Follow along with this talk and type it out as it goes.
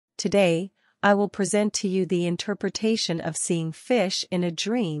Today, I will present to you the interpretation of seeing fish in a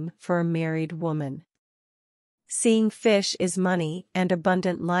dream for a married woman. Seeing fish is money and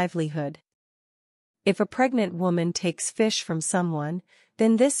abundant livelihood. If a pregnant woman takes fish from someone,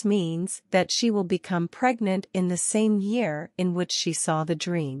 then this means that she will become pregnant in the same year in which she saw the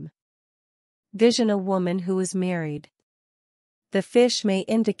dream. Vision: a woman who is married. The fish may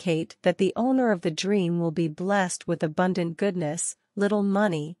indicate that the owner of the dream will be blessed with abundant goodness, little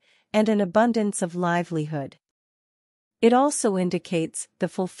money, and an abundance of livelihood. It also indicates the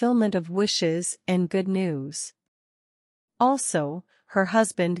fulfillment of wishes and good news. Also, her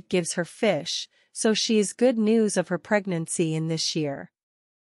husband gives her fish, so she is good news of her pregnancy in this year.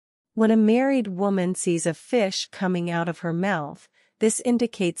 When a married woman sees a fish coming out of her mouth, this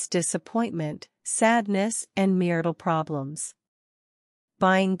indicates disappointment, sadness, and marital problems.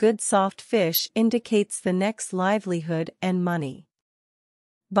 Buying good soft fish indicates the next livelihood and money.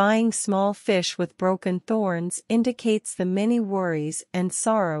 Buying small fish with broken thorns indicates the many worries and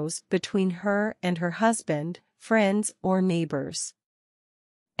sorrows between her and her husband, friends, or neighbors.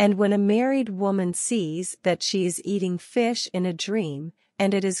 And when a married woman sees that she is eating fish in a dream,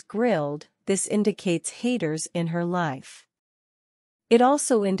 and it is grilled, this indicates haters in her life. It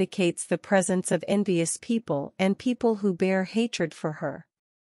also indicates the presence of envious people and people who bear hatred for her.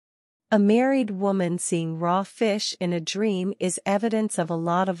 A married woman seeing raw fish in a dream is evidence of a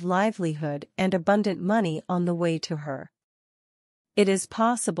lot of livelihood and abundant money on the way to her. It is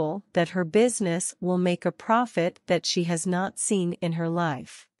possible that her business will make a profit that she has not seen in her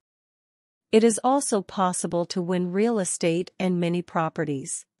life. It is also possible to win real estate and many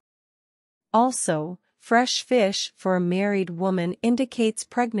properties. Also, fresh fish for a married woman indicates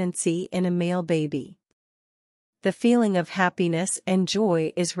pregnancy in a male baby. The feeling of happiness and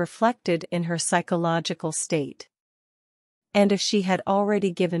joy is reflected in her psychological state. And if she had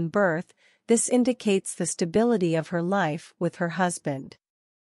already given birth, this indicates the stability of her life with her husband.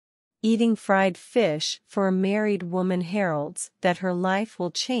 Eating fried fish for a married woman heralds that her life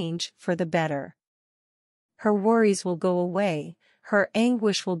will change for the better. Her worries will go away, her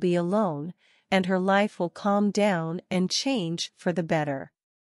anguish will be alone, and her life will calm down and change for the better.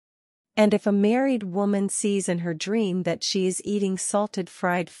 And if a married woman sees in her dream that she is eating salted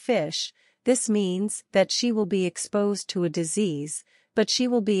fried fish, this means that she will be exposed to a disease, but she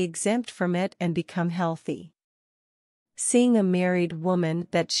will be exempt from it and become healthy. Seeing a married woman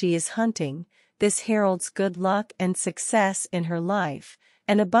that she is hunting, this heralds good luck and success in her life,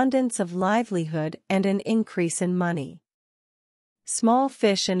 an abundance of livelihood and an increase in money. Small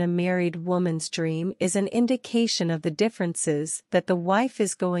fish in a married woman's dream is an indication of the differences that the wife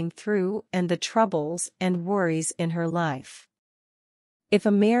is going through and the troubles and worries in her life. If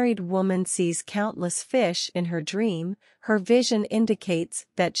a married woman sees countless fish in her dream, her vision indicates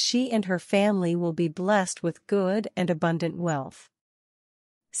that she and her family will be blessed with good and abundant wealth.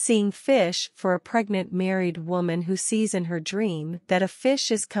 Seeing fish for a pregnant married woman who sees in her dream that a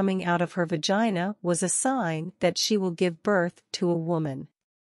fish is coming out of her vagina was a sign that she will give birth to a woman.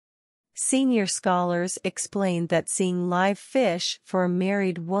 Senior scholars explain that seeing live fish for a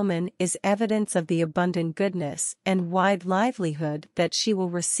married woman is evidence of the abundant goodness and wide livelihood that she will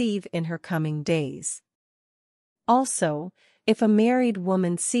receive in her coming days. Also, if a married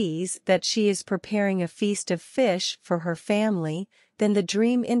woman sees that she is preparing a feast of fish for her family, then the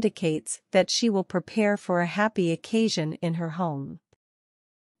dream indicates that she will prepare for a happy occasion in her home.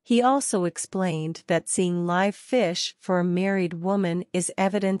 He also explained that seeing live fish for a married woman is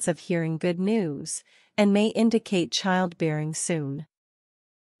evidence of hearing good news, and may indicate childbearing soon.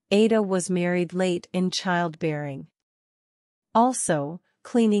 Ada was married late in childbearing. Also,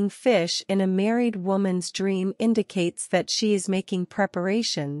 cleaning fish in a married woman's dream indicates that she is making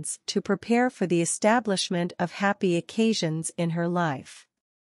preparations to prepare for the establishment of happy occasions in her life.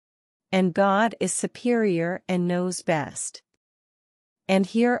 And God is superior and knows best. And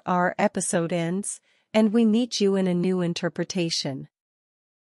here our episode ends, and we meet you in a new interpretation.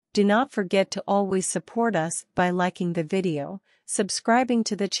 Do not forget to always support us by liking the video, subscribing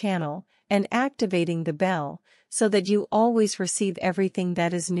to the channel, and activating the bell, so that you always receive everything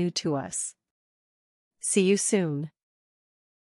that is new to us. See you soon.